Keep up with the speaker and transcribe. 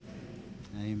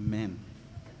Amen.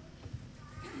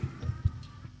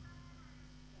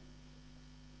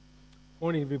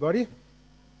 Morning, everybody.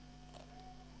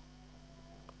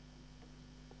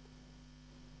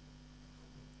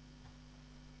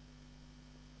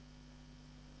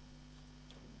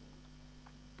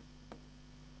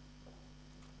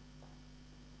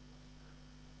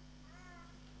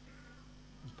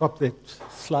 Pop that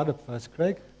slide up for us,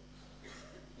 Craig.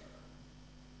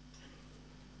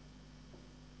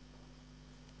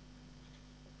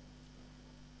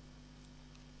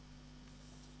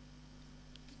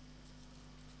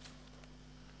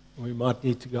 We might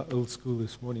need to go old school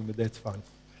this morning, but that's fine.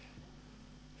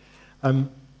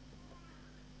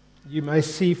 You may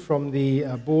see from the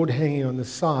board hanging on the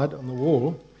side, on the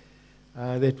wall,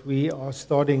 that we are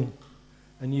starting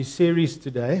a new series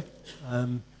today.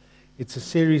 It's a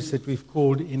series that we've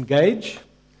called Engage,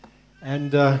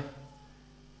 and there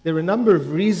are a number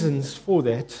of reasons for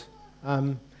that.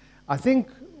 I think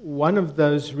one of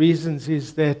those reasons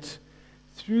is that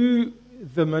through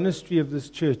the ministry of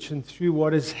this church and through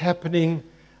what is happening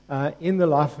in the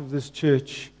life of this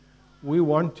church, we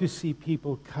want to see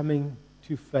people coming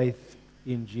to faith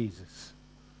in Jesus.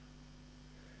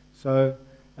 So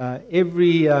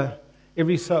every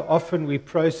so often we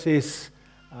process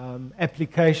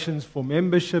applications for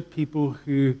membership, people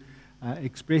who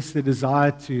express the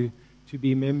desire to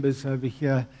be members over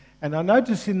here. And I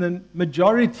notice in the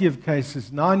majority of cases,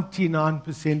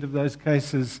 99% of those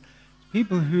cases,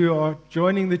 people who are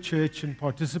joining the church and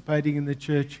participating in the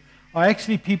church are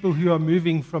actually people who are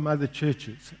moving from other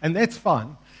churches. And that's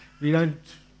fine. We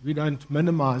don't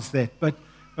minimize that. But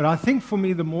I think for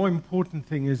me the more important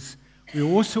thing is we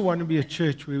also want to be a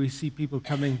church where we see people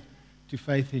coming to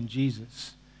faith in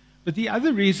Jesus. But the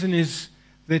other reason is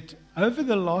that over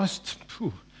the last,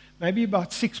 maybe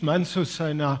about 6 months or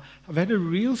so now, I've had a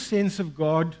real sense of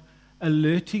God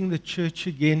alerting the church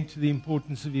again to the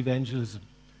importance of evangelism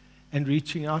and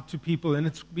reaching out to people. And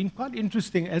it's been quite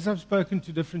interesting. As I've spoken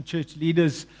to different church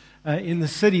leaders in the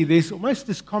city, there's almost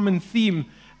this common theme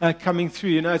coming through.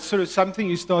 You know, it's sort of something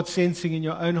you start sensing in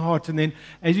your own heart, and then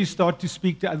as you start to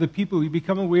speak to other people, you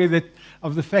become aware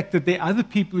of the fact that there are other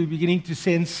people who are beginning to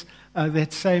sense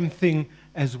that same thing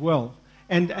as well.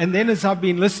 And then as I've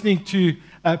been listening to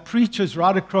preachers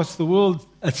right across the world,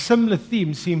 a similar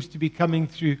theme seems to be coming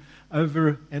through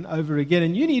over and over again.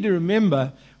 And you need to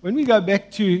remember, when we go back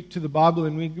to the Bible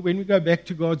and when we go back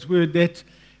to God's Word, that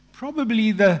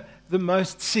probably the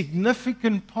most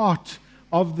significant part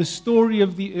of the story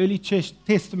of the early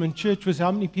Testament church was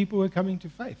how many people were coming to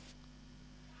faith.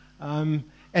 And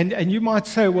you might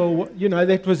say, well, you know,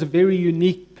 that was a very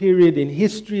unique period in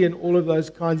history and all of those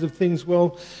kinds of things.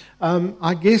 Well,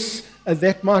 I guess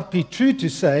that might be true to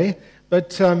say, but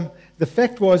the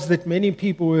fact was that many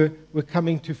people were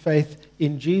coming to faith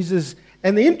in Jesus.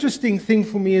 And the interesting thing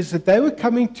for me is that they were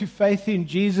coming to faith in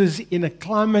Jesus in a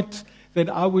climate that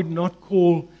I would not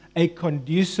call a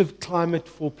conducive climate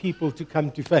for people to come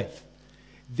to faith.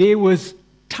 There was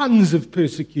tons of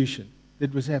persecution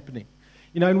that was happening.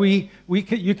 You know, and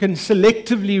you can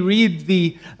selectively read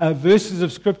the verses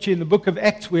of Scripture in the book of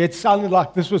Acts where it sounded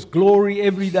like this was glory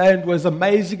every day and it was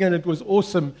amazing and it was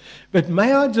awesome. But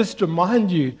may I just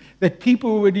remind you that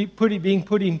people were being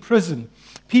put in prison.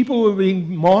 People were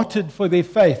being martyred for their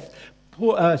faith.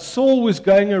 Saul was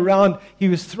going around, he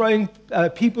was throwing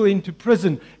people into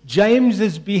prison. James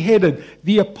is beheaded.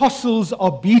 The apostles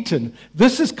are beaten.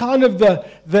 This is kind of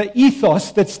the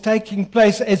ethos that's taking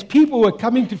place as people were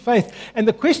coming to faith. And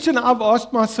the question I've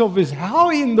asked myself is,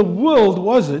 how in the world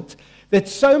was it that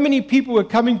so many people were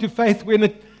coming to faith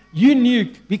when you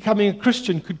knew becoming a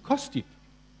Christian could cost you?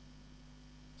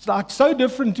 It's like so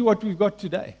different to what we've got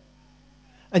today.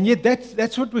 And yet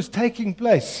that's what was taking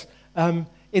place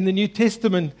in the New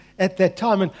Testament at that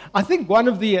time. And I think one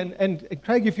of the, and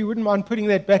Craig, if you wouldn't mind putting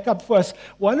that back up for us,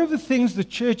 one of the things the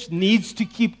church needs to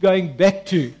keep going back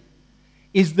to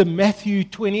is the Matthew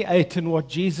 28 and what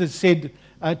Jesus said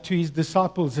to his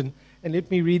disciples. And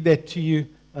let me read that to you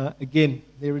again.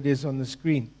 There it is on the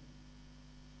screen.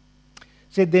 It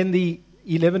said, then the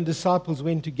 11 disciples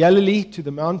went to Galilee, to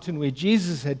the mountain where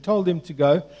Jesus had told them to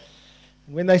go.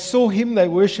 When they saw him, they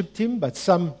worshipped him, but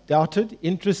some doubted.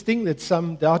 Interesting that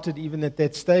some doubted even at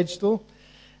that stage still.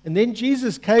 And then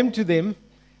Jesus came to them,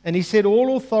 and he said,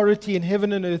 all authority in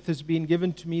heaven and earth has been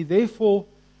given to me. Therefore,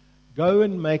 go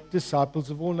and make disciples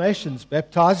of all nations,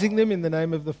 baptizing them in the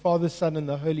name of the Father, Son, and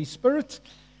the Holy Spirit,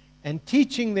 and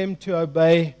teaching them to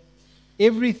obey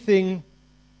everything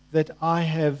that I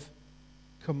have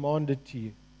commanded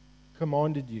you.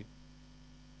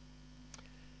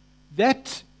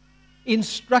 That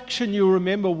instruction, you'll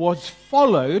remember, was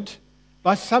followed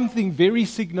by something very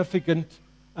significant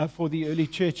for the early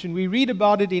church. And we read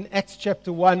about it in Acts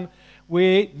chapter 1,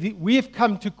 where we have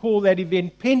come to call that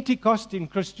event Pentecost in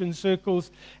Christian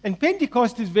circles. And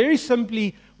Pentecost is very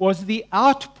simply was the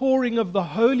outpouring of the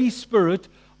Holy Spirit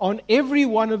on every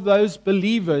one of those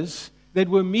believers that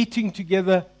were meeting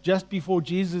together just before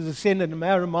Jesus ascended. And may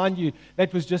I remind you,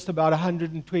 that was just about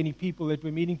 120 people that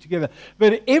were meeting together.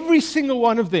 But every single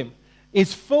one of them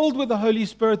is filled with the Holy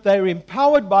Spirit. They are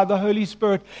empowered by the Holy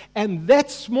Spirit. And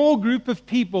that small group of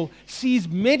people sees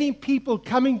many people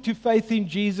coming to faith in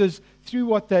Jesus through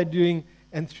what they're doing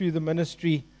and through the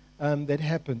ministry that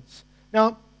happens.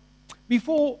 Now,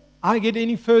 before I get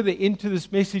any further into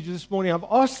this message this morning, I've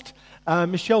asked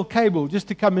Michelle Cable just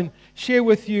to come and share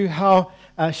with you how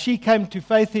she came to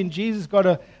faith in Jesus. Got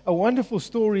a wonderful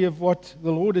story of what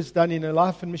the Lord has done in her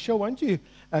life. And Michelle, why don't you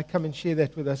come and share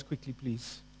that with us quickly,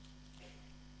 please?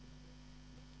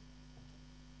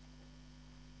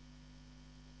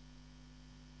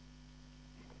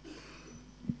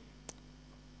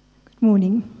 Good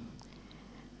morning.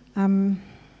 I'm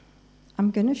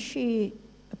going to share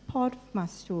a part of my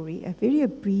story, a very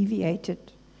abbreviated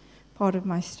part of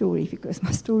my story, because my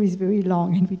story is very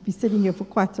long and we'd be sitting here for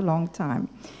quite a long time,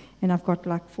 and I've got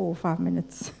like 4 or 5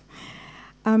 minutes.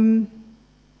 I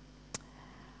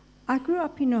grew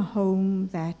up in a home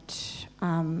that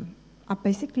I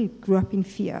basically grew up in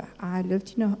fear. I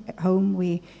lived in a home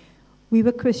where we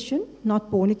were Christian,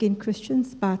 not born-again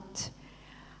Christians, but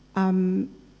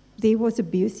there was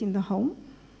abuse in the home,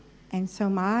 and so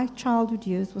my childhood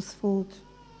years was filled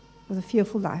with a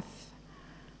fearful life.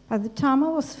 By the time I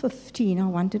was 15, I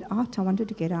wanted out. I wanted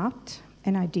to get out,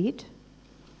 and I did.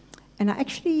 And I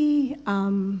actually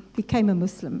became a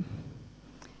Muslim,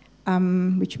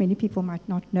 which many people might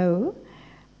not know.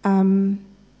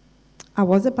 I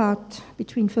was about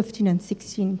between 15 and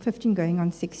 16, 15 going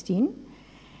on 16.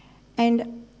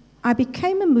 And I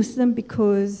became a Muslim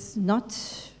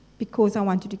not because I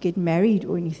wanted to get married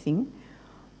or anything,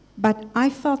 but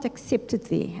I felt accepted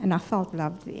there and I felt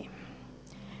loved there.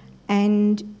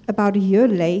 And about a year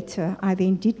later, I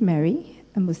then did marry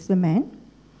a Muslim man.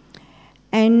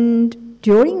 And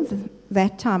during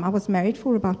that time, I was married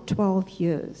for about 12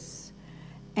 years.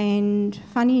 And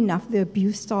funny enough, the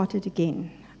abuse started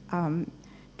again,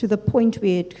 to the point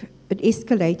where it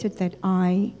escalated that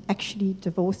I actually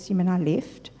divorced him and I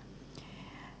left.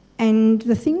 And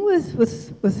the thing with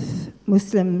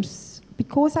Muslims,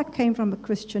 because I came from a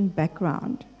Christian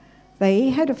background, they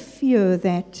had a fear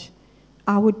that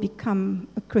I would become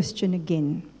a Christian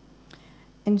again.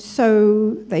 And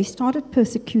so they started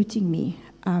persecuting me.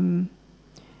 And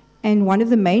one of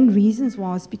the main reasons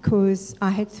was because I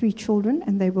had 3 children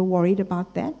and they were worried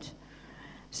about that.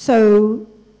 So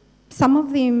some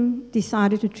of them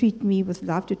decided to treat me with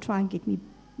love to try and get me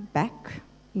back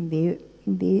in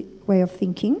their way of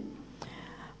thinking.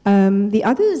 The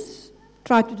others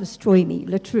tried to destroy me,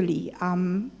 literally,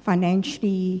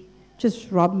 financially,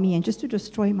 just rob me and just to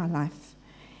destroy my life.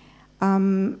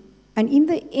 And in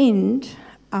the end,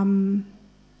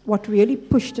 what really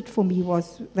pushed it for me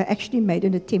was they actually made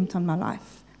an attempt on my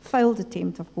life. Failed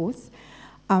attempt, of course,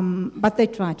 but they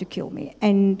tried to kill me.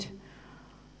 And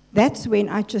that's when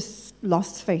I just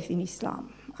lost faith in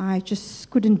Islam. I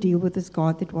just couldn't deal with this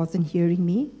God that wasn't hearing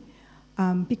me.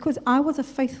 Because I was a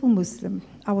faithful Muslim.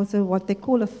 I was what they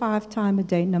call a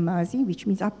 5-time-a-day namazi, which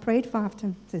means I prayed 5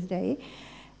 times a day.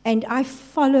 And I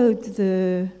followed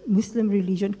the Muslim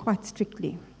religion quite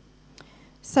strictly.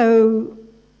 So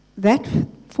that,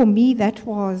 for me, that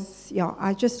was,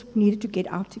 I just needed to get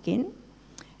out again.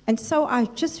 And so I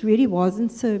just really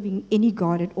wasn't serving any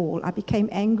God at all. I became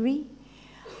angry.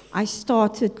 I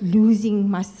started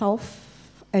losing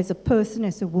myself as a person,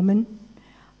 as a woman.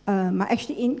 I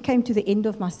actually came to the end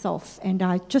of myself, and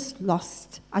I just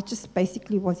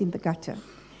basically was in the gutter.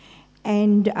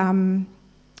 And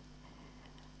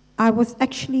I was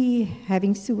actually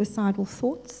having suicidal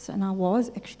thoughts, and I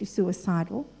was actually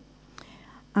suicidal.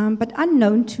 But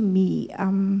unknown to me,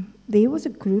 there was a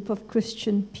group of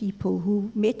Christian people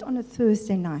who met on a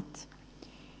Thursday night,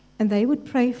 and they would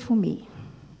pray for me.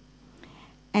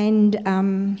 And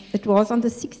it was on the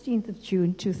 16th of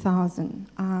June, 2000.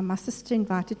 My sister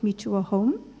invited me to her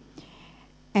home,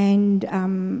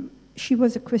 and she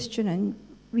was a Christian, and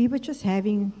we were just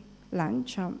having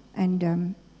lunch,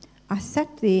 and I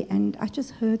sat there, and I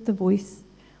just heard the voice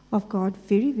of God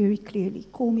very, very clearly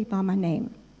call me by my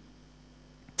name.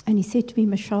 And he said to me,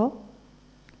 Michelle,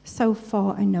 so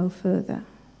far and no further.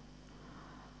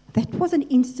 That was an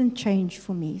instant change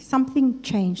for me. Something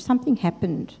changed, something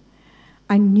happened.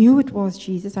 I knew it was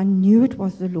Jesus, I knew it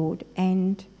was the Lord,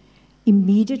 and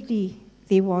immediately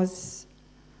there was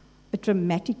a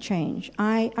dramatic change.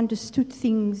 I understood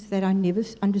things that I never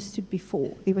understood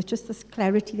before. There was just this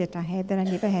clarity that I had that I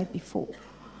never had before.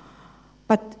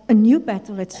 But a new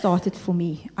battle had started for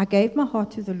me. I gave my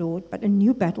heart to the Lord, but a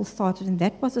new battle started, and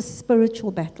that was a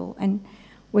spiritual battle. And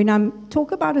when I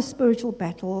talk about a spiritual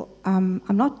battle, I'm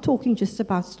not talking just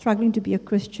about struggling to be a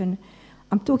Christian.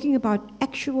 I'm talking about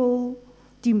actual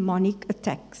demonic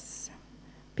attacks.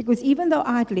 Because even though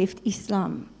I had left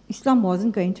Islam, Islam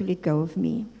wasn't going to let go of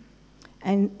me.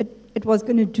 And it was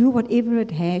going to do whatever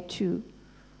it had to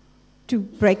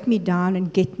break me down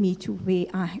and get me to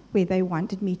where they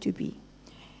wanted me to be.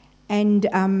 And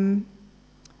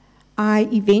I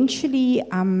eventually,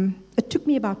 it took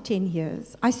me about 10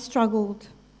 years. I struggled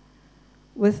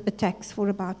with attacks for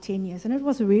about 10 years, and it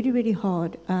was really, really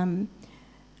hard.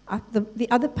 The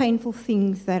other painful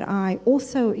things that I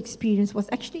also experienced was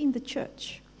actually in the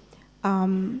church.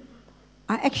 I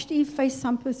actually faced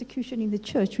some persecution in the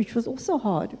church, which was also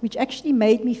hard, which actually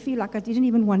made me feel like I didn't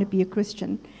even want to be a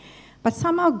Christian. But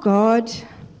somehow God,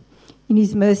 in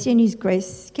His mercy and His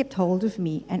grace, kept hold of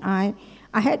me. And I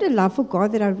had a love for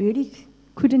God that I really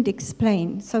couldn't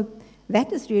explain. So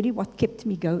that is really what kept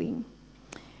me going.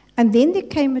 And then there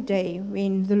came a day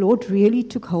when the Lord really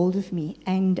took hold of me.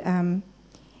 And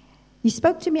He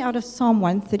spoke to me out of Psalm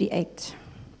 138.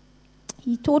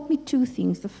 He taught me two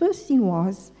things. The first thing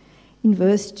was, in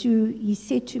verse 2, He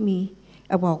said to me,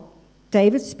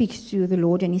 David speaks to the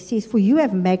Lord, and he says, "For you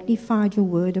have magnified your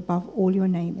word above all your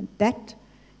name." And that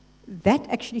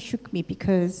actually shook me,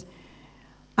 because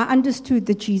I understood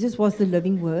that Jesus was the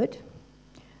living word,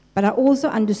 but I also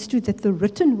understood that the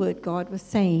written word, God was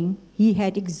saying, He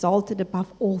had exalted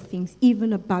above all things,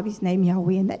 even above His name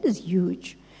Yahweh, and that is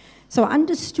huge. So I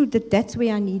understood that that's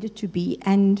where I needed to be.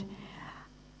 And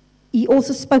He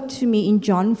also spoke to me in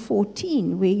John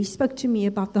 14, where He spoke to me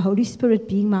about the Holy Spirit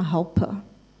being my helper,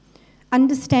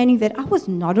 understanding that I was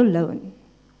not alone.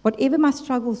 Whatever my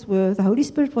struggles were, the Holy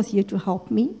Spirit was here to help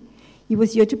me. He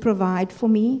was here to provide for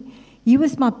me. He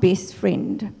was my best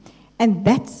friend. And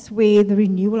that's where the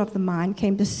renewal of the mind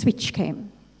came, the switch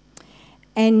came.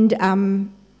 And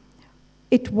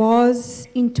it was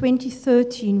in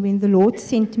 2013 when the Lord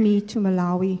sent me to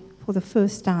Malawi for the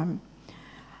first time.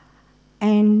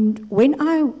 And when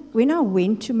I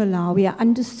went to Malawi, I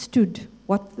understood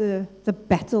what the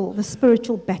battle, the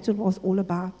spiritual battle was all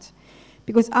about.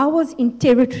 Because I was in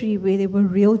territory where there were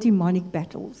real demonic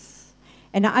battles.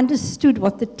 And I understood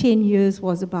what the 10 years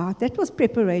was about. That was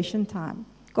preparation time.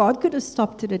 God could have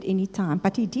stopped it at any time,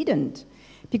 but He didn't.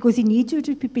 Because He needed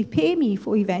to prepare me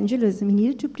for evangelism. He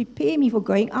needed to prepare me for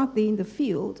going out there in the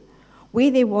field where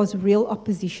there was real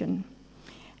opposition.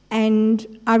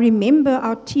 And I remember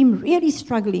our team really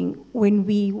struggling when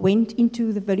we went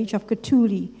into the village of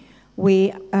Katuli,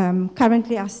 where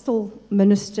currently I still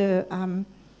minister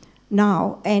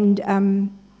now.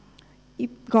 And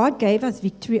God gave us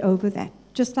victory over that,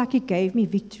 just like He gave me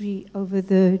victory over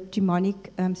the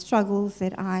demonic struggles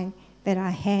that I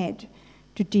had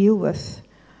to deal with.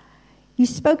 He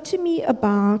spoke to me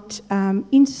about,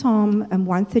 in Psalm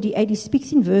 138, He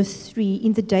speaks in verse 3,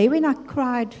 "In the day when I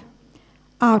cried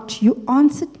out, you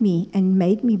answered me and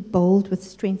made me bold with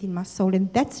strength in my soul."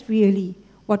 And that's really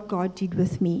what God did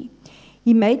with me.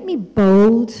 He made me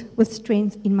bold with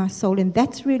strength in my soul, and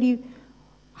that's really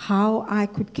how I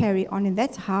could carry on, and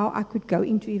that's how I could go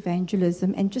into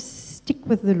evangelism and just stick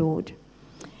with the Lord.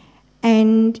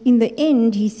 And in the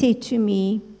end, He said to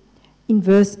me in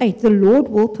verse 8, "The Lord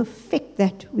will perfect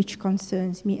that which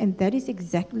concerns me." And that is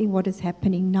exactly what is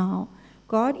happening now.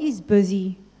 God is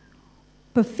busy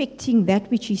perfecting that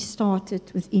which He started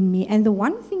within me. And the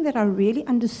one thing that I really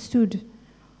understood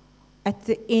at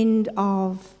the end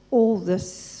of all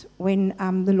this, when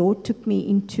the Lord took me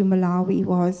into Malawi,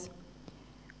 was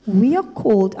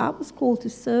I was called to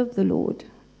serve the Lord,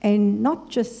 and not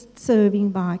just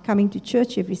serving by coming to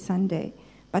church every Sunday,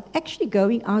 but actually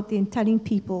going out there and telling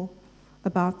people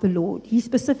about the Lord. He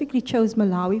specifically chose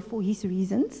Malawi for His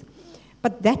reasons,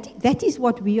 but that is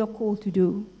what we are called to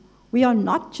do. We are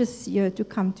not just here to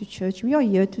come to church. We are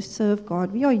here to serve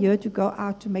God. We are here to go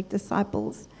out to make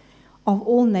disciples of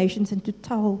all nations and to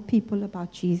tell people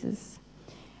about Jesus.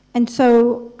 And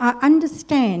so I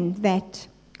understand that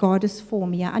God is for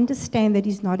me. I understand that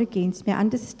He's not against me. I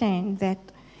understand that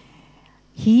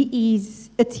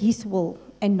it's His will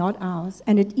and not ours,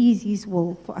 and it is His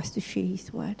will for us to share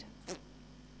His word.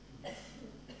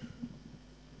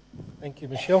 Thank you,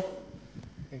 Michelle.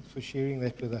 Thanks for sharing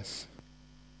that with us.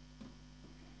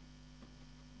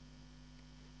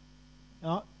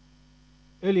 Now,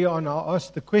 earlier on, I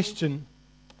asked the question,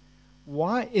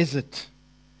 why is it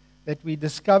that we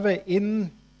discover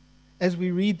in as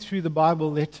we read through the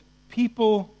Bible, that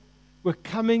people were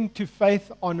coming to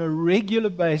faith on a regular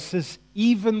basis,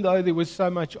 even though there was so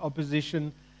much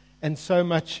opposition and so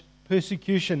much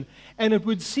persecution. And it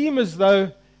would seem as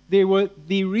though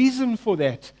the reason for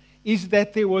that is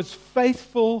that there was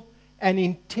faithful and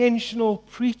intentional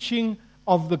preaching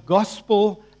of the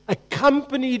gospel,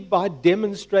 accompanied by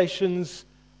demonstrations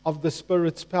of the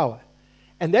Spirit's power.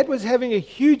 And that was having a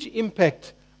huge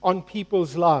impact on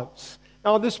people's lives.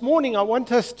 Now, this morning, I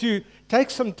want us to take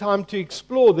some time to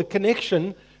explore the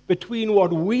connection between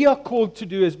what we are called to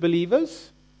do as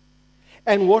believers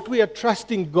and what we are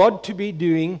trusting God to be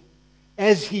doing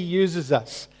as He uses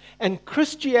us. And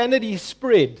Christianity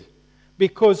spread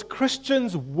because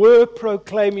Christians were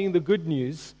proclaiming the good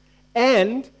news,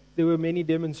 and there were many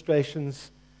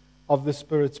demonstrations of the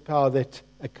Spirit's power that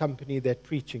accompany that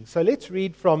preaching. So let's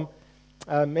read from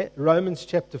Romans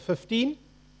chapter 15.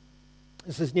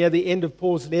 This is near the end of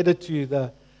Paul's letter to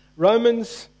the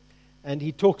Romans, and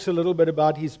he talks a little bit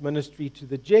about his ministry to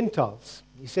the Gentiles.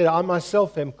 He said, I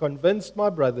myself am convinced,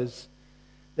 my brothers,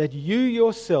 that you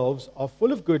yourselves are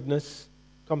full of goodness,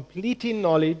 complete in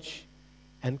knowledge,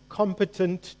 and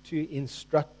competent to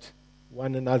instruct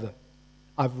one another.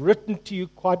 I've written to you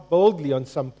quite boldly on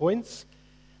some points,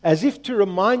 as if to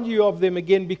remind you of them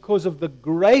again because of the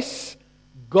grace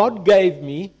God gave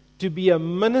me to be a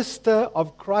minister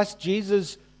of Christ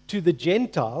Jesus to the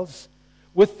Gentiles,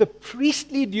 with the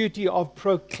priestly duty of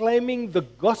proclaiming the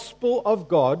gospel of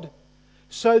God,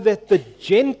 so that the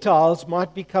Gentiles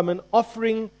might become an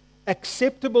offering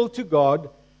acceptable to God,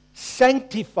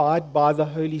 sanctified by the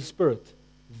Holy Spirit.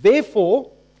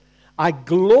 Therefore, I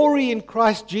glory in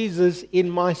Christ Jesus in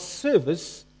my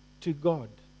service to God.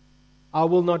 I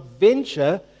will not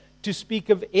venture to speak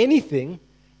of anything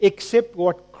except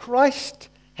what Christ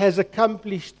has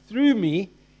accomplished through me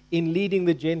in leading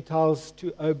the Gentiles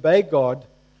to obey God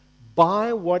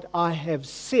by what I have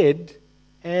said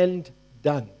and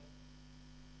done.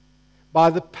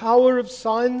 By the power of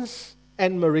signs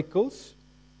and miracles,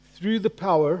 through the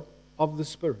power of the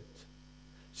Spirit.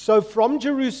 So from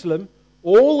Jerusalem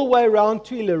all the way around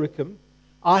to Illyricum,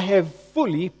 I have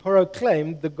fully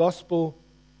proclaimed the gospel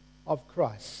of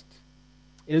Christ.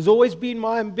 It has always been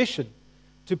my ambition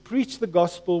to preach the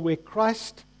gospel where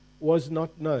Christ was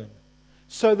not known,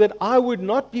 so that I would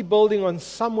not be building on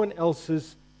someone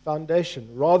else's foundation.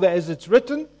 Rather, as it's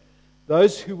written,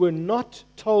 those who were not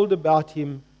told about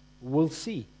him will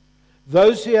see.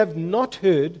 Those who have not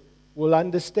heard will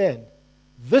understand.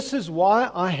 This is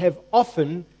why I have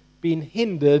often been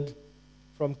hindered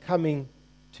from coming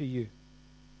to you.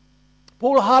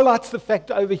 Paul highlights the fact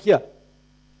over here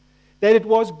that it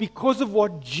was because of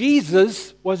what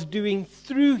Jesus was doing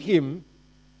through him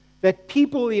that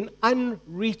people in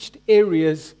unreached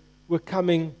areas were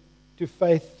coming to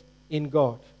faith in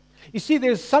God. You see,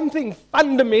 there's something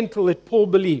fundamental that Paul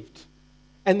believed,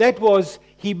 and that was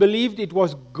he believed it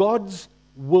was God's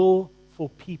will for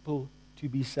people to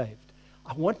be saved.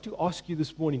 I want to ask you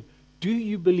this morning, do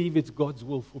you believe it's God's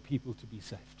will for people to be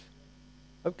saved?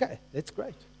 Okay, that's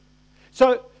great.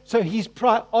 So his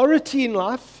priority in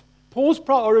life, Paul's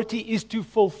priority, is to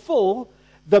fulfill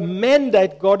the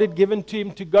mandate God had given to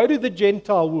him to go to the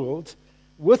Gentile world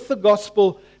with the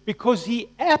gospel, because he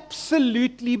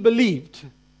absolutely believed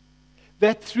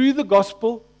that through the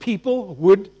gospel people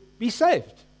would be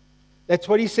saved. That's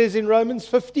what he says in Romans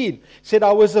 15. He said,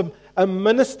 I was a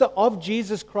minister of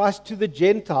Jesus Christ to the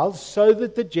Gentiles, so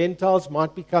that the Gentiles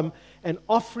might become an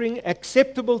offering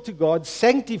acceptable to God,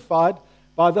 sanctified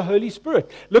by the Holy Spirit.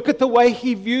 Look at the way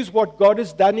he views what God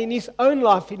has done in his own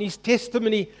life, in his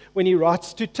testimony, when he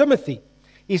writes to Timothy.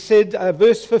 He said,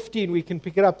 verse 15, we can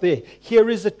pick it up there. Here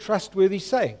is a trustworthy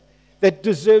saying that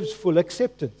deserves full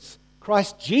acceptance.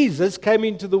 Christ Jesus came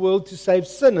into the world to save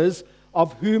sinners,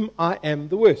 of whom I am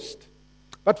the worst.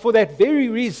 But for that very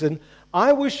reason,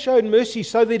 I was shown mercy,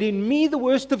 so that in me, the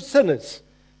worst of sinners,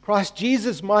 Christ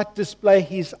Jesus might display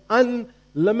his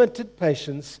unlimited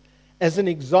patience as an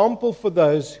example for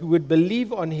those who would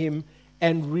believe on him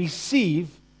and receive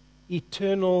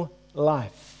eternal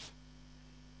life.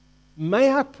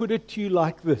 May I put it to you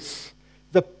like this?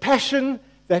 The passion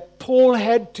that Paul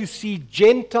had to see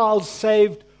Gentiles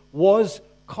saved was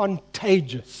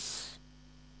contagious.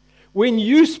 When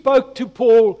you spoke to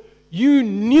Paul, you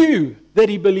knew that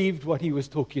he believed what he was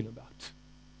talking about.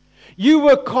 You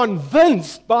were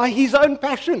convinced by his own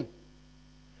passion.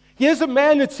 Here's a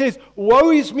man that says,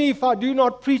 woe is me if I do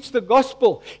not preach the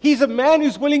gospel. He's a man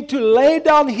who's willing to lay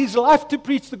down his life to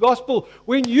preach the gospel.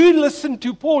 When you listened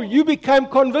to Paul, you became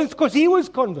convinced because he was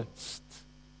convinced.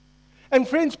 And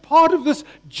friends, part of this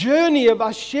journey of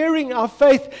us sharing our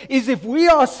faith is if we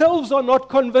ourselves are not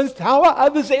convinced, how are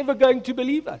others ever going to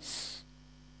believe us?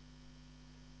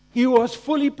 He was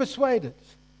fully persuaded.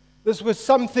 This was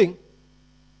something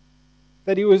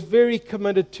that he was very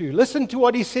committed to. Listen to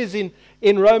what he says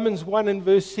in Romans 1 and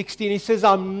verse 16. He says,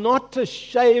 I'm not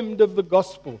ashamed of the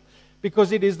gospel,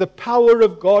 because it is the power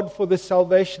of God for the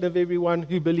salvation of everyone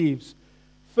who believes.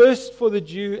 First for the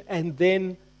Jew and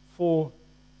then for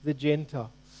the Gentiles.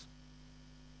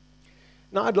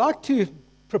 Now, I'd like to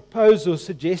propose or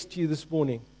suggest to you this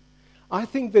morning, I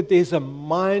think that there's a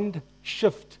mind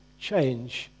shift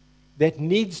change that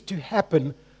needs to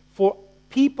happen for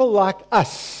people like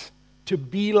us to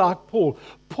be like Paul.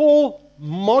 Paul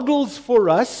models for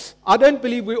us, I don't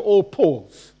believe we're all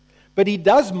Pauls, but he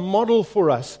does model for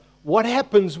us what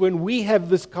happens when we have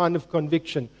this kind of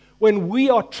conviction, when we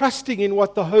are trusting in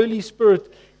what the Holy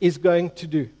Spirit is going to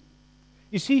do.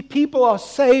 You see, people are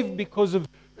saved because of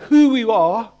who we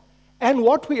are and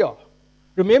what we are.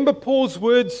 Remember Paul's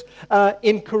words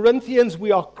in Corinthians,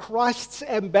 we are Christ's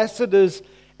ambassadors,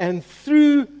 and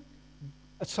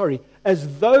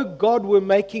as though God were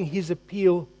making his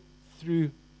appeal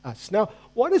through us. Now,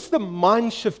 what is the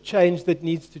mind shift change that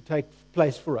needs to take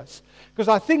place for us? Because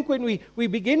I think when we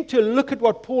begin to look at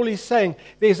what Paul is saying,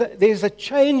 there's a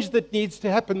change that needs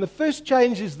to happen. The first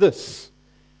change is this.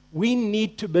 We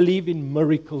need to believe in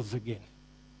miracles again.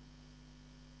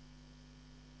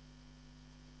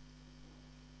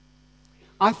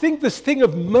 I think this thing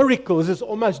of miracles has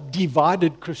almost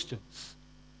divided Christians.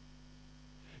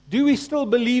 Do we still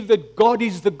believe that God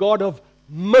is the God of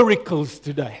miracles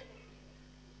today?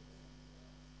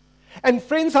 And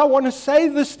friends, I want to say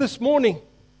this morning,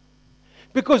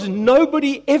 because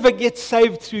nobody ever gets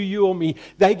saved through you or me.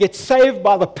 They get saved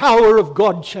by the power of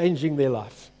God changing their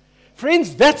life.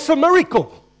 Friends, that's a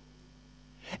miracle.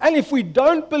 And if we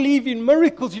don't believe in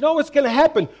miracles, you know what's going to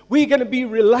happen? We're going to be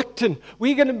reluctant.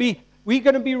 We're going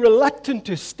to be reluctant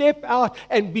to step out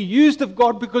and be used of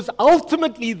God, because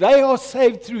ultimately they are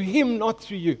saved through Him, not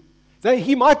through you.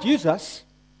 He might use us,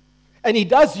 and He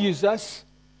does use us,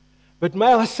 but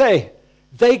may I say,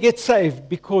 they get saved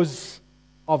because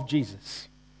of Jesus.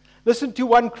 Listen to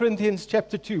 1 Corinthians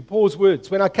chapter 2, Paul's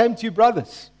words. When I came to you,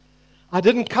 brothers, I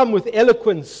didn't come with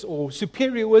eloquence or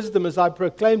superior wisdom as I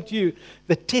proclaimed to you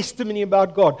the testimony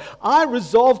about God. I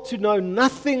resolved to know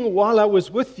nothing while I was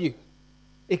with you,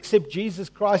 except Jesus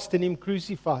Christ and Him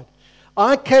crucified.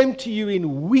 I came to you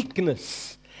in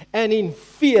weakness and in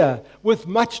fear with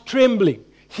much trembling.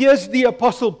 Here's the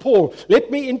Apostle Paul. Let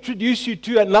me introduce you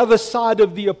to another side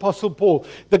of the Apostle Paul.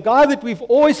 The guy that we've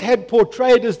always had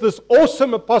portrayed as this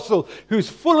awesome apostle who's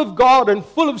full of God and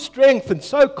full of strength and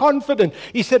so confident.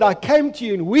 He said, I came to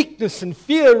you in weakness and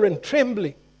fear and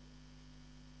trembling.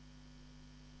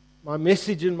 My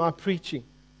message and my preaching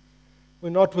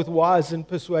were not with wise and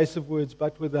persuasive words,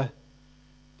 but with a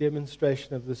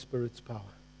demonstration of the Spirit's power.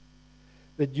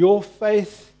 That your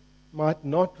faith might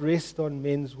not rest on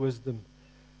men's wisdom,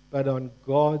 but on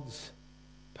God's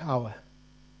power.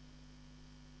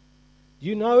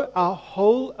 You know, our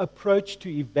whole approach to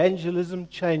evangelism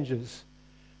changes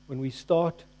when we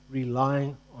start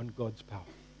relying on God's power.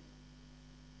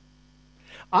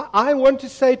 I want to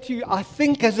say to you, I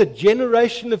think as a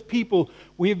generation of people,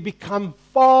 we have become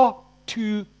far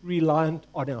too reliant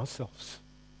on ourselves.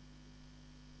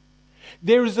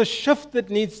 There is a shift that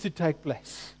needs to take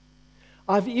place.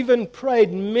 I've even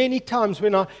prayed many times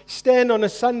when I stand on a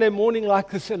Sunday morning like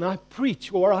this and I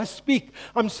preach or I speak.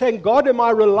 I'm saying, God, am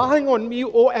I relying on me,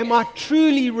 or am I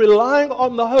truly relying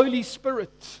on the Holy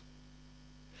Spirit?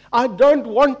 I don't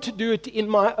want to do it in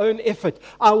my own effort.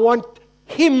 I want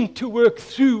Him to work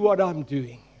through what I'm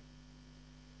doing.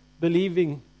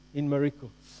 Believing in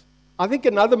miracles. I think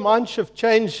another mind shift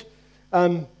change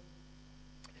that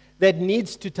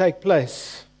needs to take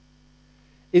place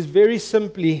is very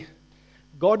simply,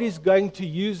 God is going to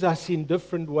use us in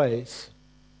different ways,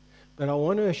 but I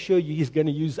want to assure you He's going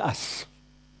to use us.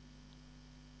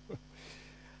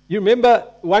 You remember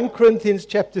 1 Corinthians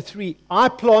chapter 3, I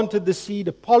planted the seed,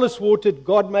 Apollos watered,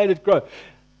 God made it grow.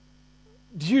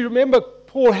 Do you remember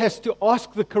Paul has to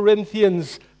ask the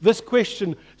Corinthians this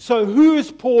question, so who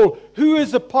is Paul, who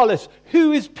is Apollos,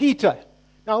 who is Peter?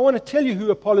 Now, I want to tell you who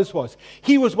Apollos was.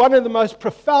 He was one of the most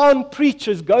profound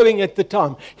preachers going at the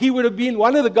time. He would have been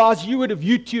one of the guys you would have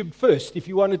YouTubed first if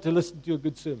you wanted to listen to a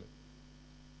good sermon.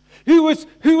 Who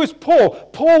was Paul?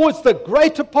 Paul was the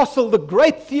great apostle, the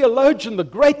great theologian, the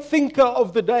great thinker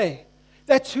of the day.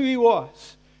 That's who he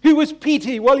was. Who was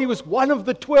Peter? Well, he was one of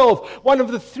the 12, one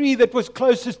of the 3 that was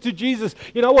closest to Jesus.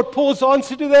 You know what Paul's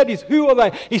answer to that is? Who are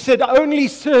they? He said, only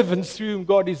servants through whom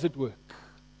God is at work.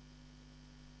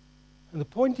 And the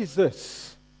point is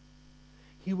this: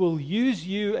 He will use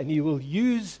you and He will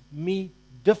use me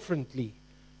differently,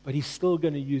 but He's still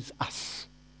going to use us.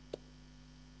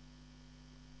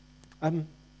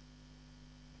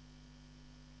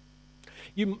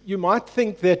 You might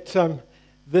think that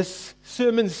this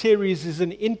sermon series is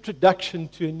an introduction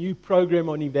to a new program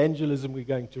on evangelism we're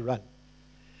going to run.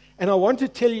 And I want to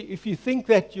tell you, if you think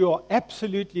that, you're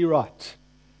absolutely right.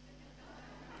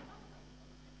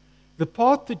 The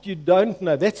part that you don't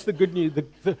know, that's the good news.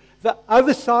 The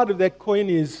other side of that coin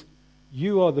is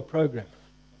you are the program.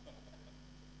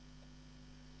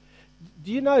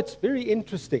 Do you know, it's very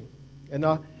interesting, and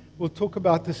we'll talk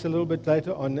about this a little bit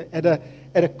later on.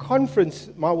 At a conference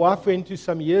my wife went to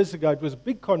some years ago, it was a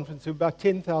big conference, there were about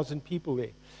 10,000 people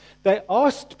there. They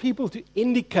asked people to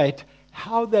indicate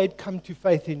how they'd come to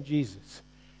faith in Jesus.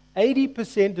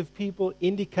 80% of people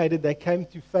indicated they came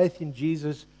to faith in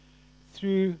Jesus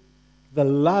through the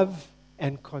love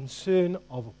and concern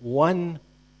of one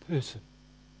person.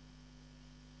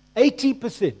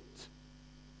 80%.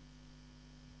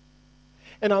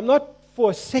 And I'm not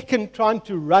for a second trying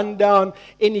to run down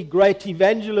any great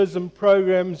evangelism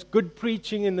programs, good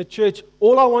preaching in the church.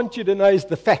 All I want you to know is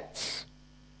the facts.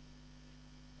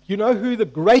 You know who the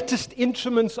greatest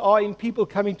instruments are in people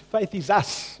coming to faith is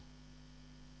us.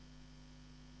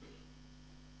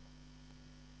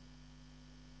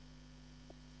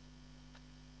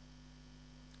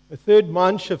 The third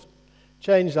mind shift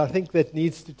change I think that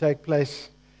needs to take place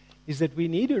is that we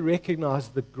need to recognize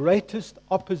the greatest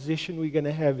opposition we're going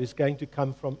to have is going to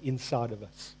come from inside of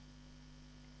us.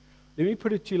 Let me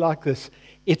put it to you like this.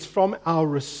 It's from our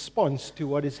response to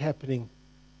what is happening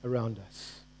around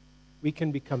us. We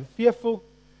can become fearful.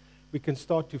 We can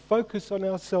start to focus on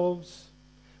ourselves.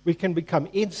 We can become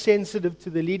insensitive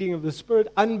to the leading of the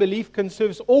Spirit. Unbelief can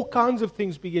surface. All kinds of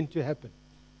things begin to happen.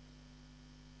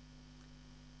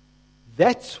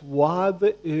 That's why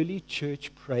the early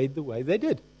church prayed the way they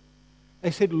did. They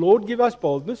said, Lord, give us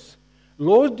boldness.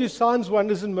 Lord, do signs,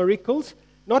 wonders, and miracles.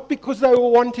 Not because they were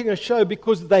wanting a show,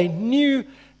 because they knew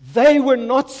they were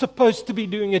not supposed to be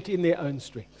doing it in their own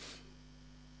strength.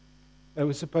 They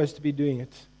were supposed to be doing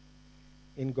it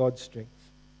in God's strength.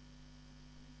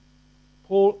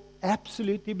 Paul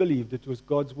absolutely believed it was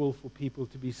God's will for people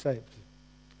to be saved.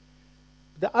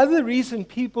 The other reason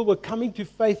people were coming to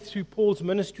faith through Paul's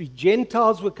ministry,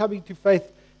 Gentiles were coming to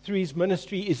faith through his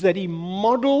ministry, is that he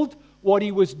modeled what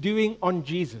he was doing on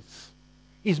Jesus.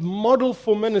 His model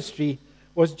for ministry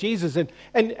was Jesus.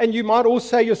 And you might all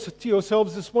say to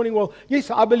yourselves this morning, well,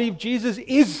 yes, I believe Jesus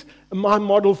is my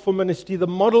model for ministry, the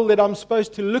model that I'm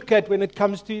supposed to look at when it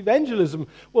comes to evangelism.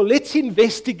 Well, let's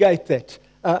investigate that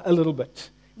a little bit.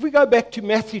 If we go back to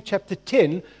Matthew chapter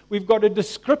 10, we've got a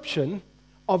description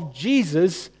of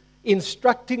Jesus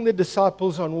instructing the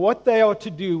disciples on what they are to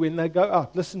do when they go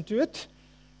out. Listen to it.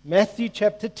 Matthew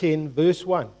chapter 10, verse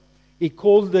 1. He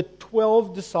called the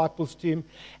 12 disciples to him,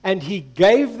 and he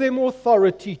gave them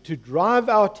authority to drive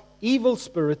out evil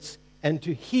spirits and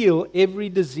to heal every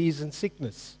disease and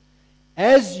sickness.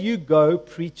 As you go,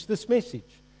 preach this message.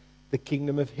 The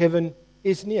kingdom of heaven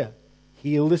is near.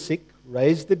 Heal the sick,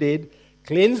 raise the dead,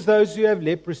 cleanse those who have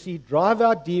leprosy, drive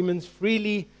out demons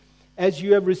freely. As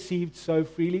you have received, so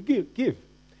freely give.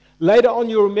 Later on,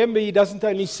 you'll remember he doesn't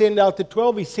only send out the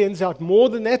 12, he sends out more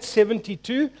than that,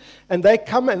 72. And they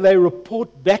come and they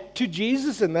report back to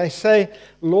Jesus and they say,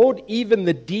 Lord, even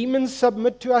the demons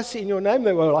submit to us in your name.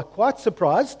 They were quite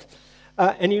surprised.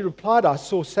 And he replied, I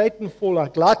saw Satan fall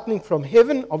like lightning from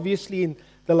heaven, obviously in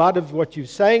the light of what you're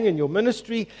saying in your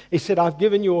ministry. He said, I've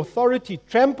given you authority,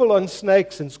 trample on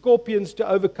snakes and scorpions to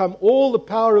overcome all the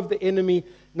power of the enemy.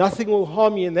 Nothing will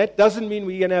harm you, and that doesn't mean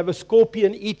we're going to have a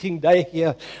scorpion eating day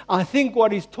here. I think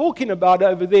what he's talking about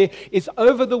over there is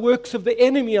over the works of the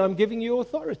enemy, I'm giving you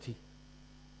authority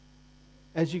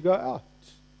as you go out.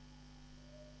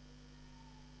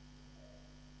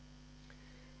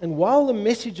 And while the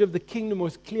message of the kingdom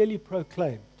was clearly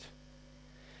proclaimed,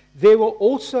 there were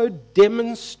also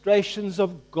demonstrations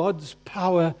of God's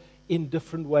power in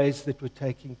different ways that were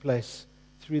taking place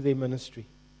through their ministry.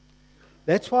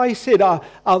 That's why he said,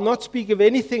 I'll not speak of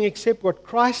anything except what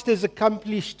Christ has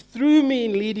accomplished through me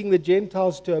in leading the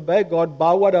Gentiles to obey God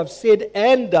by what I've said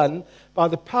and done, by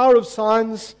the power of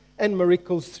signs and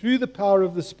miracles, through the power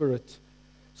of the Spirit.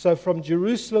 So from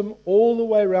Jerusalem all the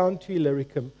way around to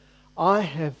Illyricum, I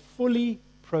have fully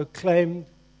proclaimed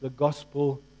the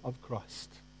gospel of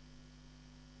Christ.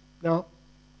 Now,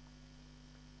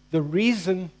 the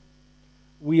reason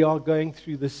we are going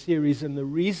through this series and the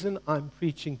reason I'm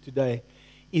preaching today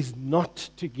is not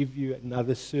to give you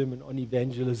another sermon on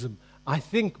evangelism. I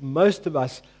think most of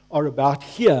us are about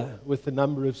here with the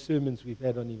number of sermons we've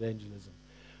had on evangelism.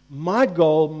 My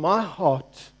goal, my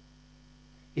heart,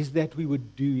 is that we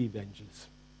would do evangelism.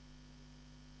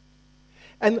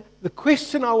 And the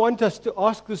question I want us to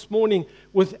ask this morning,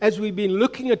 as we've been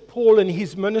looking at Paul and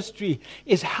his ministry,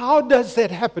 is how does that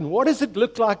happen? What does it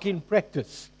look like in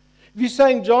practice? If you're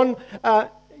saying, John,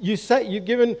 you've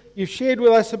shared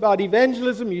with us about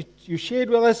evangelism, you shared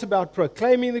with us about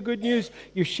proclaiming the good news,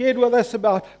 you shared with us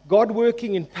about God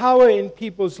working in power in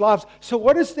people's lives. So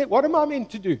what is that? What am I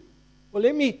meant to do? Well,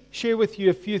 let me share with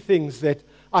you a few things that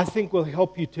I think will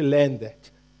help you to land that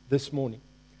this morning.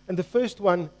 And the first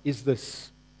one is this.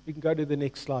 You can go to the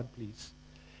next slide, please.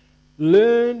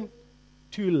 Learn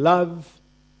to love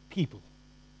people.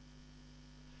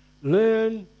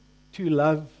 Learn to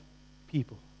love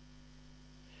people.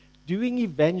 Doing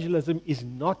evangelism is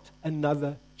not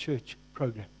another church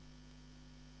program.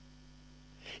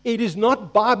 It is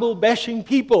not Bible bashing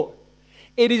people.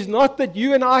 It is not that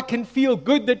you and I can feel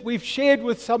good that we've shared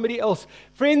with somebody else.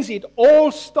 Friends, it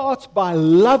all starts by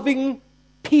loving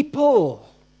people.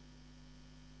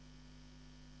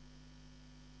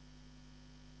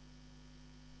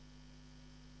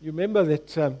 You remember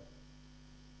that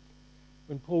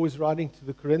when Paul was writing to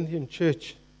the Corinthian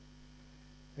church,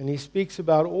 and he speaks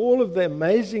about all of the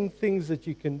amazing things that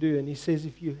you can do, and he says,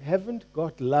 if you haven't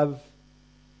got love,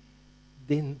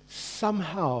 then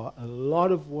somehow a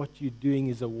lot of what you're doing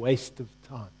is a waste of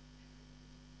time.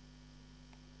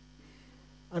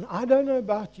 And I don't know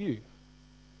about you,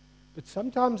 but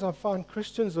sometimes I find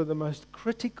Christians are the most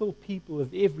critical people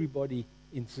of everybody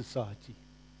in society.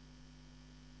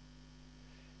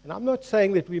 And I'm not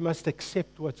saying that we must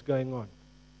accept what's going on,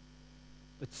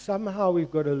 but somehow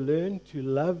we've got to learn to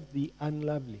love the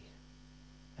unlovely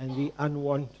and the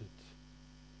unwanted.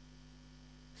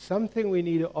 Something we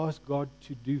need to ask God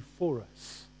to do for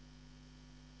us.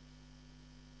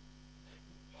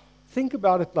 Think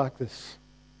about it like this.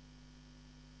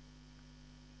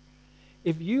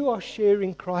 If you are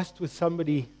sharing Christ with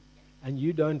somebody and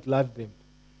you don't love them,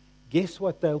 guess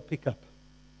what they'll pick up?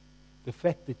 The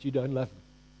fact that you don't love them.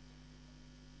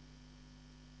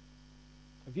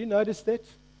 Have you noticed that?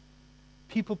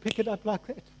 People pick it up like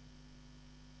that.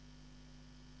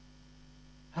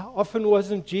 How often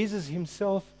wasn't Jesus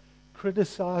himself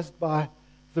criticized by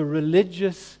the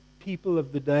religious people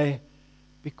of the day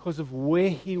because of where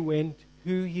he went,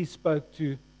 who he spoke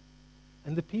to,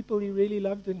 and the people he really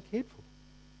loved and cared for?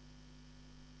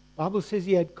 The Bible says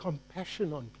he had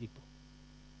compassion on people,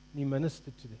 and he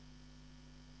ministered to them.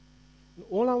 And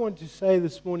all I want to say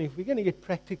this morning, if we're going to get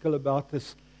practical about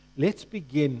this, let's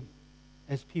begin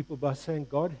as people by saying,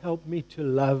 God, help me to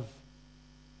love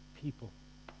people.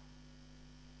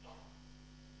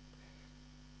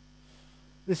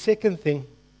 The second thing,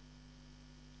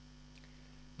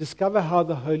 discover how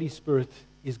the Holy Spirit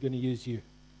is going to use you.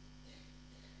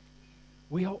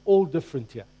 We are all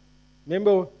different here.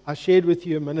 Remember, I shared with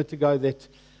you a minute ago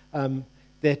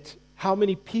that how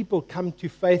many people come to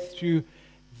faith through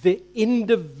the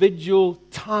individual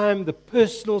time, the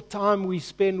personal time we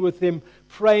spend with them,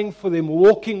 praying for them,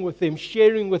 walking with them,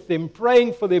 sharing with them,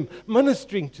 praying for them,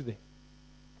 ministering to them.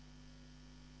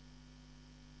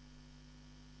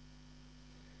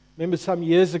 Remember some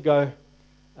years ago,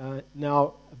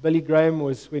 now Billy Graham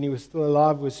when he was still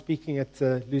alive, was speaking at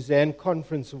the Lausanne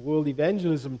Conference of World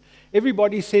Evangelism.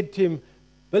 Everybody said to him,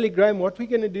 Billy Graham, what are we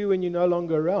going to do when you're no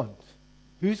longer around?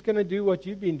 Who's going to do what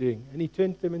you've been doing? And he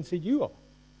turned to them and said, you are.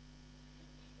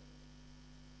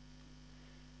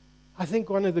 I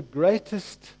think one of the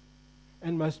greatest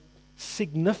and most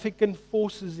significant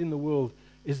forces in the world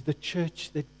is the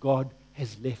church that God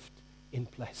has left in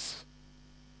place.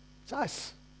 It's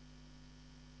us.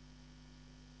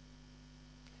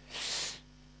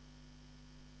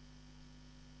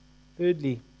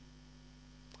 Thirdly,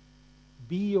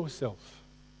 be yourself.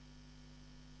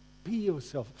 Be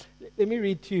yourself. Let me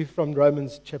read to you from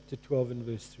Romans chapter 12 and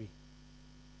verse 3.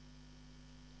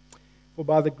 For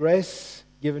by the grace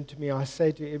given to me, I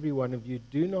say to every one of you,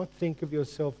 do not think of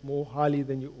yourself more highly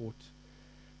than you ought,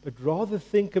 but rather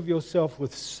think of yourself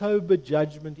with sober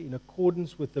judgment in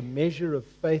accordance with the measure of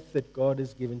faith that God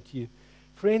has given to you.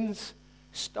 Friends,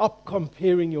 stop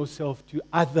comparing yourself to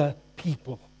other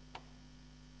people.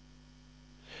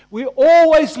 We're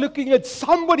always looking at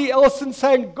somebody else and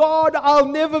saying, God, I'll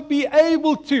never be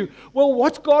able to. Well,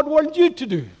 what's God want you to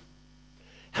do?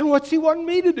 And what's He want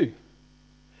me to do?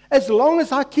 As long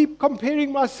as I keep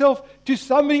comparing myself to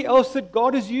somebody else that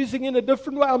God is using in a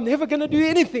different way, I'm never going to do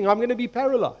anything. I'm going to be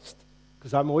paralyzed.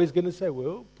 Because I'm always going to say,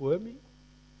 well, poor me.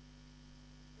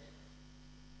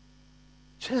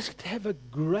 Just have a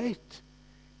great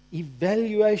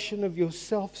evaluation of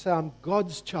yourself. Say, I'm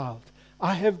God's child.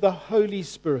 I have the Holy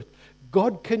Spirit.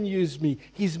 God can use me.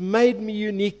 He's made me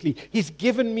uniquely. He's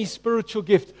given me spiritual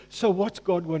gifts. So what's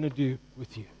God want to do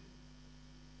with you?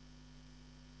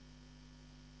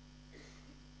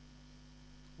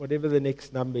 Whatever the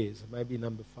next number is, maybe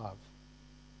number 5.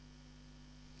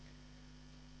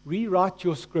 Rewrite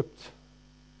your script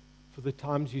for the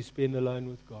times you spend alone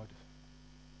with God.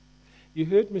 You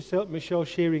heard Michelle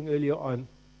sharing earlier on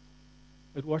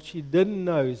that what she didn't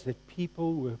know is that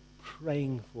people were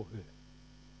praying for her.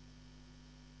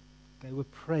 They were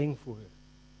praying for her.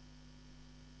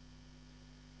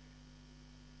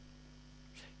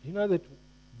 You know that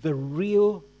the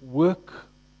real work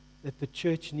that the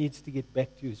church needs to get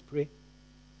back to is prayer.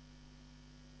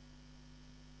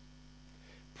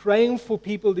 Praying for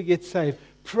people to get saved.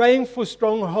 Praying for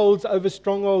strongholds over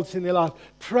strongholds in their life.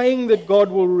 Praying that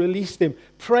God will release them.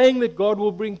 Praying that God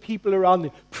will bring people around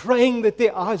them. Praying that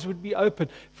their eyes would be open.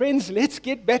 Friends, let's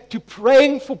get back to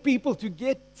praying for people to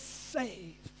get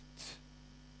saved.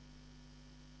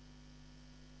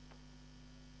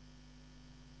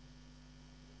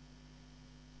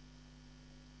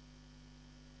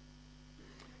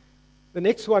 The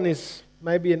next one is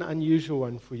maybe an unusual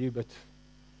one for you, but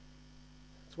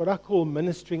it's what I call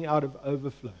ministering out of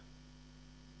overflow.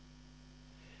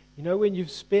 You know, when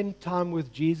you've spent time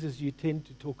with Jesus, you tend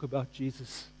to talk about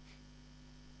Jesus.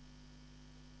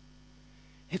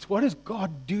 It's what is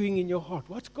God doing in your heart?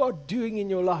 What's God doing in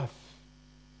your life?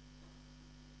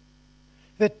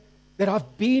 That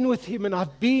I've been with Him and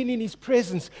I've been in His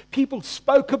presence. People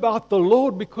spoke about the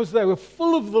Lord because they were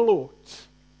full of the Lord.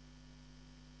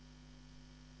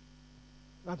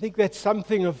 I think that's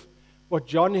something of what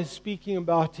John is speaking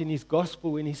about in his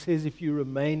gospel when he says, if you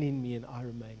remain in me and I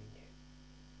remain in you.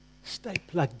 Stay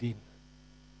plugged in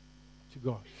to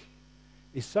God.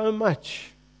 There's so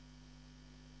much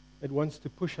that wants to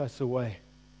push us away.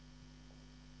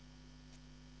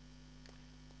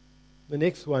 The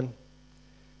next one,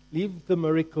 leave the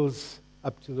miracles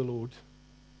up to the Lord.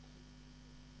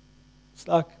 It's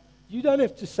like, you don't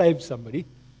have to save somebody.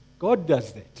 God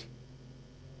does that.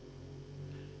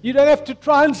 You don't have to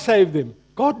try and save them.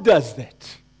 God does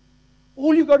that.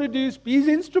 All you've got to do is be His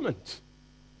instrument.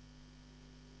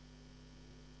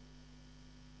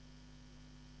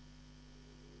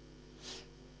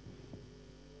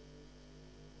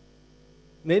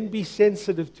 Then be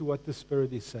sensitive to what the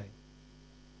Spirit is saying.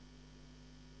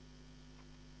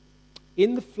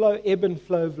 In the ebb and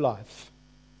flow of life,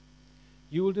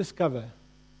 you will discover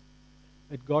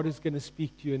that God is going to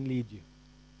speak to you and lead you.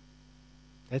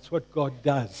 That's what God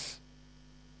does.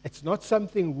 It's not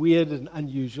something weird and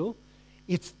unusual.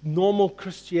 It's normal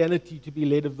Christianity to be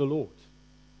led of the Lord.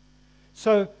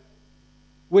 So,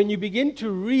 when you begin to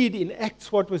read in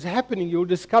Acts what was happening, you'll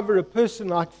discover a person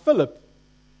like Philip,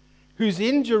 who's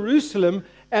in Jerusalem,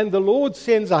 and the Lord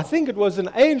sends, I think it was an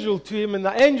angel to him, and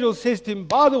the angel says to him,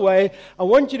 by the way, I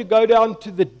want you to go down to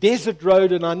the desert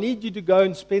road, and I need you to go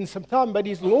and spend some time. But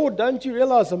he's, Lord, don't you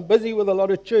realize I'm busy with a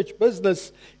lot of church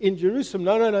business in Jerusalem?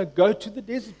 No, go to the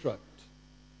desert road.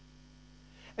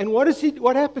 And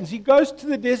what happens? He goes to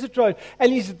the desert road,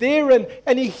 and he's there,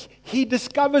 and he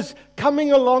discovers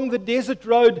coming along the desert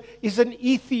road is an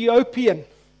Ethiopian.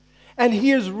 And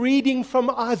he is reading from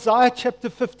Isaiah chapter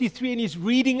 53, and he's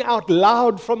reading out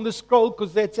loud from the scroll,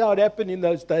 because that's how it happened in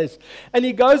those days. And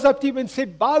he goes up to him and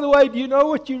said, by the way, do you know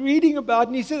what you're reading about?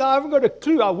 And he said, I haven't got a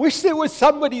clue. I wish there was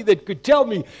somebody that could tell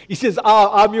me. He says,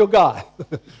 I'm your guy.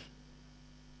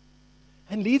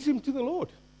 And leads him to the Lord.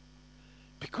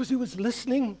 Because he was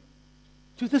listening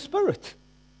to the Spirit.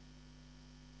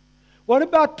 What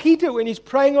about Peter when he's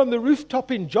praying on the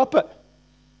rooftop in Joppa?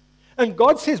 And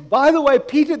God says, by the way,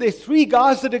 Peter, there's 3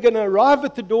 guys that are going to arrive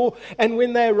at the door. And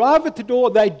when they arrive at the door,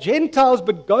 they're Gentiles,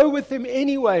 but go with them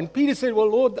anyway. And Peter said, well,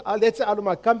 Lord, that's out of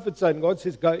my comfort zone. God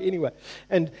says, go anyway.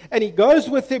 And he goes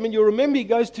with them. And you'll remember he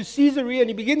goes to Caesarea and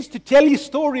he begins to tell his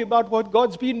story about what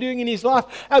God's been doing in his life.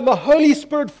 And the Holy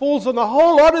Spirit falls on a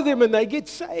whole lot of them and they get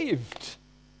saved.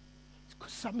 It's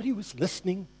because somebody was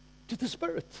listening to the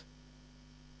Spirit.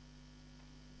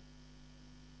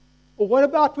 Or what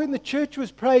about when the church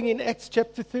was praying in Acts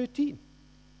chapter 13?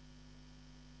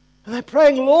 And they're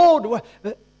praying, Lord.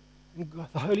 And God,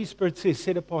 the Holy Spirit says,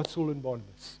 set apart Saul and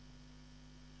Barnabas.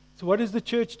 So what does the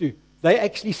church do? They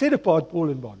actually set apart Paul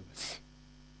and Barnabas.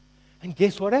 And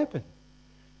guess what happened?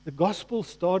 The gospel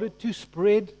started to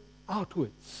spread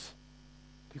outwards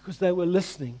because they were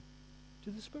listening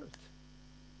to the Spirit.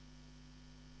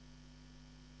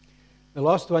 The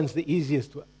last one's the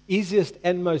easiest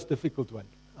and most difficult one.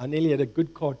 I nearly had a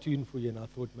good cartoon for you, and I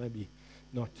thought maybe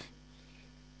not.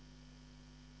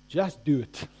 Just do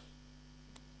it.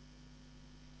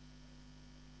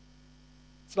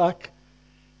 It's like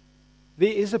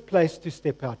there is a place to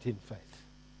step out in faith.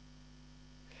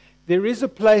 There is a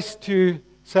place to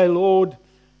say, Lord,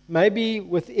 maybe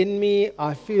within me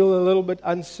I feel a little bit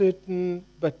uncertain,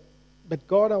 but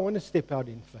God, I want to step out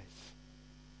in faith.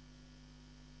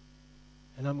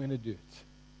 And I'm going to do it.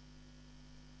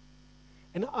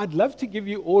 And I'd love to give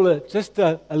you all just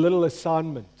a little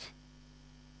assignment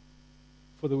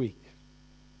for the week.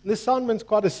 And the assignment's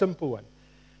quite a simple one.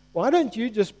 Why don't you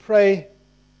just pray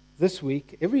this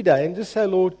week, every day, and just say,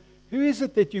 Lord, who is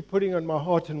it that you're putting on my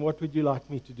heart and what would you like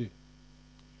me to do?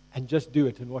 And just do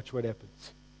it and watch what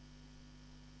happens.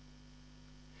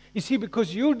 You see,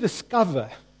 because you'll discover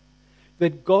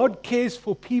that God cares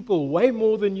for people way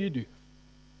more than you do.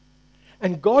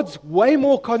 And God's way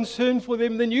more concerned for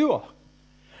them than you are.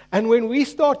 And when we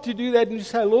start to do that and you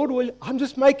say, Lord, well, I'm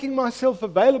just making myself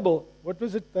available. What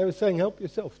was it they were saying? Help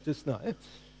yourself just now.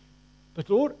 But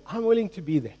Lord, I'm willing to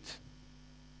be that.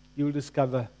 You'll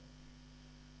discover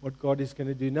what God is going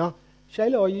to do. Now,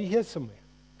 Shayla, are you here somewhere?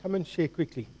 Come and share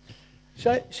quickly.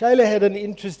 Shayla had an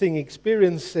interesting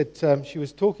experience that she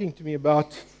was talking to me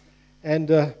about.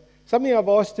 And something I've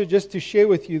asked her just to share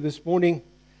with you this morning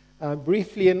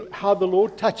briefly, and how the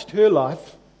Lord touched her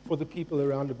life for the people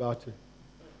around about her.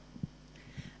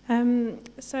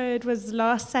 So it was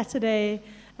last Saturday,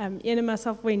 Ian and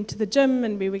myself went to the gym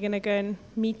and we were going to go and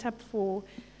meet up for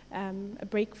a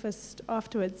breakfast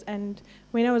afterwards. And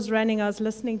when I was running, I was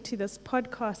listening to this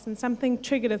podcast and something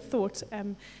triggered a thought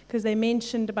because they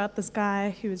mentioned about this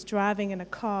guy who was driving in a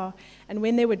car. And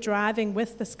when they were driving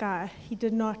with this guy, he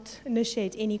did not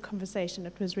initiate any conversation.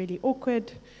 It was really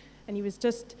awkward and he was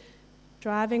just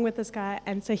driving with this guy.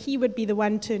 And so he would be the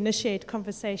one to initiate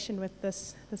conversation with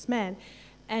this man.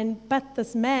 But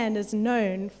this man is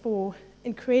known for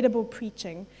incredible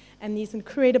preaching and these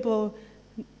incredible,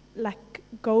 like,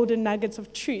 golden nuggets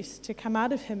of truth to come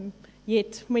out of him.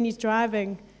 Yet, when he's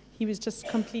driving, he was just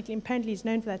completely, apparently he's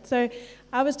known for that. So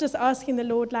I was just asking the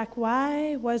Lord, like,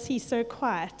 why was he so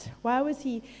quiet? Why was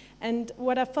he? And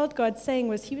what I felt God saying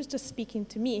was he was just speaking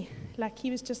to me, like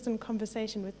he was just in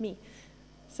conversation with me.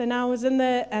 So now I was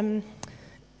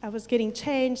I was getting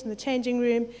changed in the changing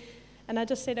room, and I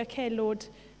just said, okay, Lord,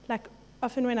 like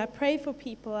often when I pray for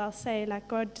people, I'll say, like,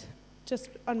 God, just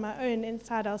on my own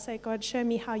inside, I'll say, God, show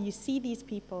me how you see these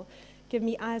people. Give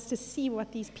me eyes to see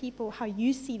what these people, how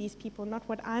you see these people, not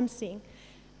what I'm seeing.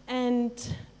 And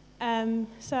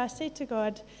so I said to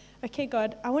God, okay,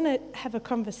 God, I want to have a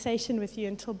conversation with you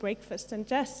until breakfast, and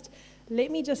just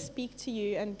let me just speak to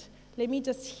you, and let me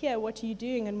just hear what you're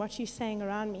doing and what you're saying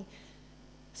around me.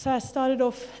 So I started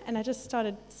off, and I just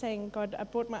started saying, God, I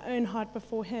brought my own heart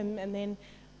before him, and then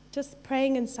just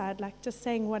praying inside, like just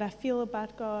saying what I feel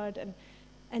about God.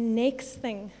 And next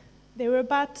thing, there were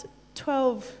about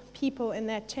 12 people in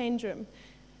that change room.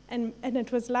 And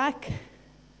it was like,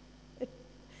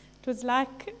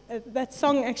 that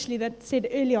song actually that said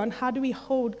early on, how do we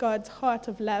hold God's heart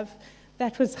of love?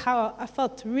 That was how I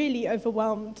felt really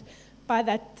overwhelmed by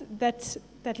that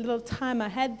little time I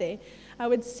had there. I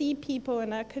would see people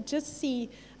and I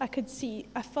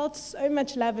felt so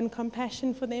much love and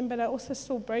compassion for them, but I also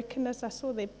saw brokenness. I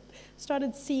saw they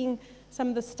started seeing some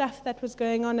of the stuff that was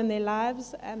going on in their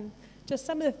lives, just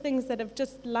some of the things that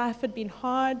life had been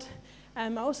hard.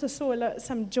 I also saw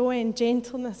some joy and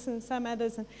gentleness in some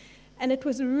others, and it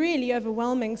was really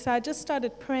overwhelming. So I just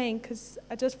started praying because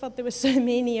I just felt there were so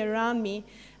many around me.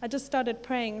 I just started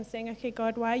praying and saying, okay,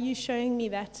 God, why are you showing me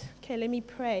that? Okay, let me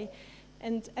pray.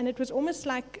 And it was almost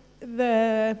like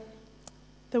the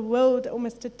world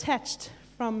almost detached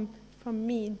from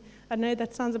me. I know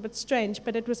that sounds a bit strange,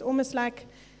 but it was almost like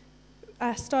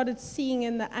I started seeing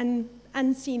in the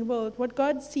unseen world what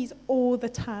God sees all the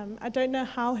time. I don't know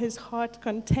how his heart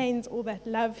contains all that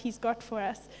love he's got for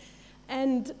us.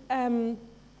 And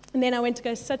then I went to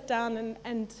go sit down,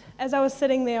 and as I was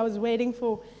sitting there, I was waiting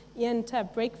for Ian to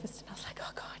have breakfast, and I was like,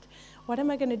 oh God, what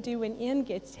am I going to do when Ian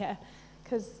gets here?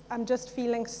 Because I'm just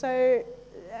feeling so,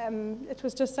 it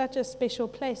was just such a special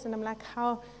place, and I'm like,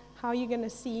 how am I going to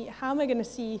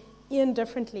see Ian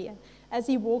differently? And as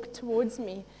he walked towards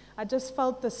me, I just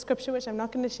felt the scripture, which I'm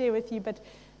not going to share with you, but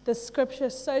the scripture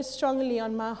so strongly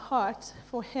on my heart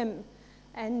for him.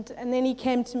 And then he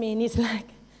came to me and he's like,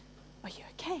 are you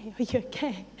okay? Are you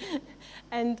okay?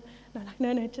 And I'm like,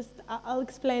 no, just, I'll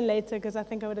explain later, because I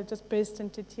think I would have just burst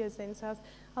into tears then. So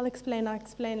I'll explain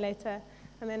later.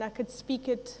 And then I could speak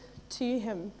it to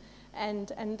him.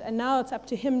 And now it's up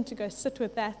to him to go sit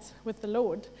with that with the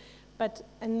Lord.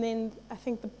 And then I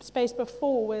think the space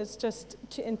before was just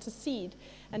to intercede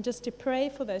and just to pray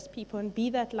for those people and be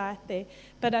that light there.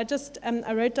 But I just,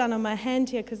 I wrote down on my hand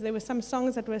here, because there were some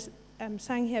songs that were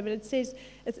sung here, but it says,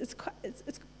 it's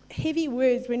heavy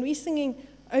words. When we're singing,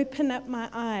 open up my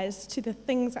eyes to the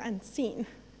things unseen,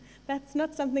 that's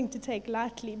not something to take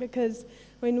lightly, because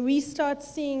when we start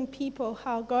seeing people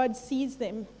how God sees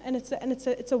them, and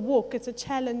it's a walk, it's a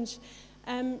challenge,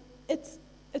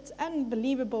 it's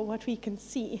unbelievable what we can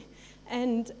see.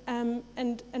 And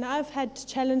I've had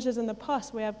challenges in the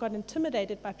past where I've got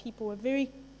intimidated by people, who are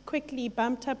very quickly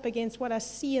bumped up against what I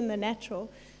see in the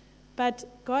natural. But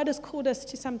God has called us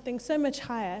to something so much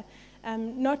higher,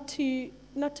 not to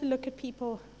look at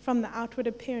people from the outward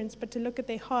appearance, but to look at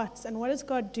their hearts and what is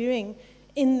God doing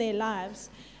in their lives.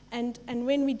 And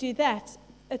when we do that,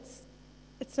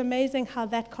 it's amazing how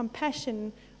that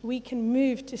compassion we can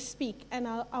move to speak, and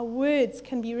our words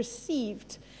can be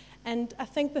received. And I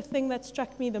think the thing that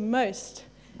struck me the most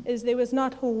is there was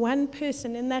not one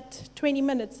person in that 20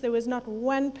 minutes, there was not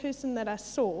one person that I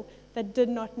saw that did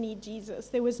not need Jesus.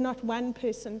 There was not one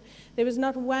person. There was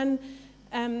not one,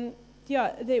 there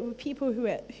were people who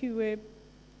were,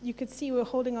 you could see were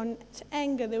holding on to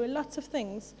anger. There were lots of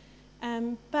things.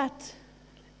 But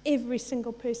every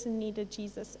single person needed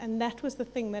Jesus. And that was the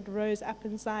thing that rose up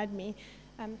inside me.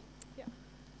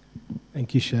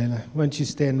 Thank you, Shayla. Won't you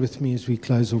stand with me as we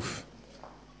close off?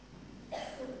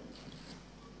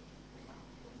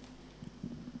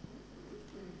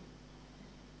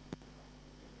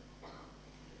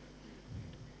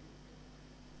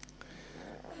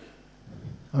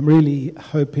 I'm really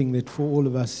hoping that for all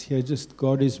of us here, just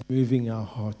God is moving our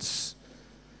hearts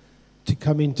to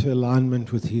come into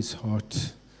alignment with His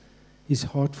heart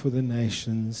for the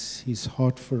nations, His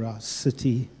heart for our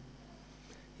city,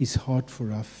 His heart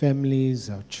for our families,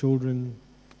 our children,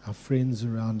 our friends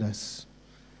around us,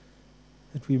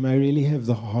 that we may really have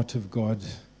the heart of God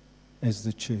as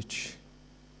the church.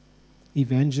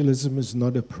 Evangelism is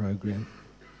not a program.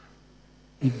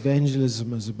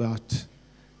 Evangelism is about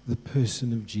the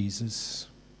person of Jesus.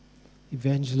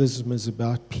 Evangelism is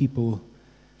about people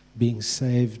being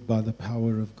saved by the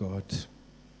power of God.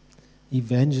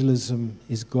 Evangelism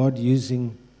is God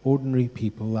using ordinary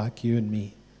people like you and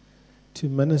me to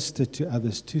minister to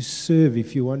others, to serve,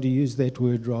 if you want to use that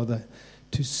word rather,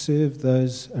 to serve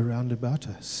those around about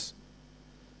us.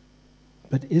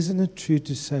 But isn't it true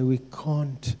to say we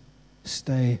can't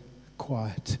stay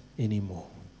quiet anymore?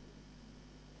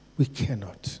 We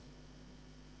cannot.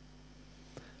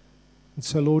 And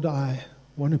so, Lord, I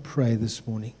want to pray this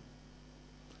morning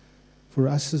for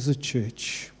us as a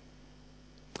church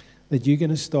that you're going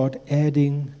to start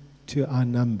adding to our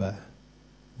number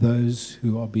those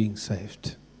who are being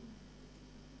saved.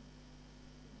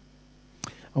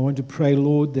 I want to pray,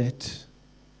 Lord, that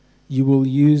you will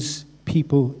use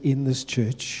people in this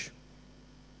church.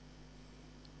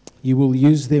 You will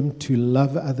use them to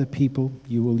love other people.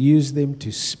 You will use them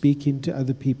to speak into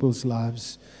other people's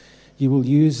lives. You will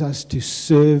use us to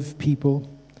serve people.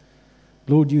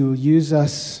 Lord, you will use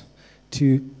us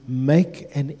to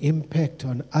make an impact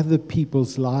on other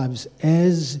people's lives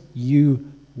as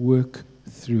you work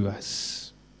through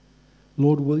us.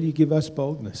 Lord, will you give us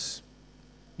boldness?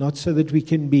 Not so that we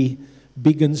can be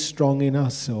big and strong in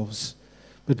ourselves,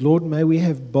 but Lord, may we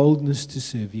have boldness to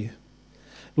serve you.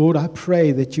 Lord, I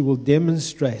pray that you will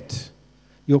demonstrate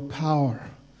your power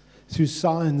through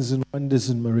signs and wonders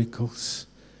and miracles.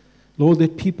 Lord,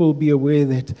 that people will be aware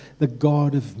that the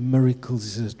God of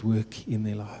miracles is at work in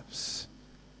their lives.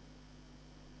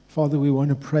 Father, we want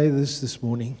to pray this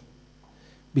morning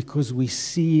because we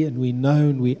see and we know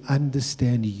and we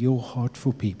understand your heart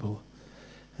for people.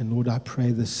 And Lord, I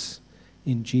pray this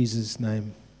in Jesus'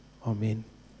 name. Amen.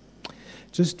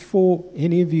 Just for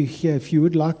any of you here, if you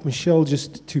would like Michelle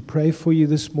just to pray for you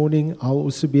this morning, I'll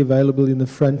also be available in the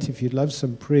front. If you'd love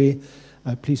some prayer,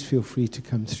 please feel free to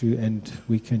come through and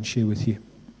we can share with you.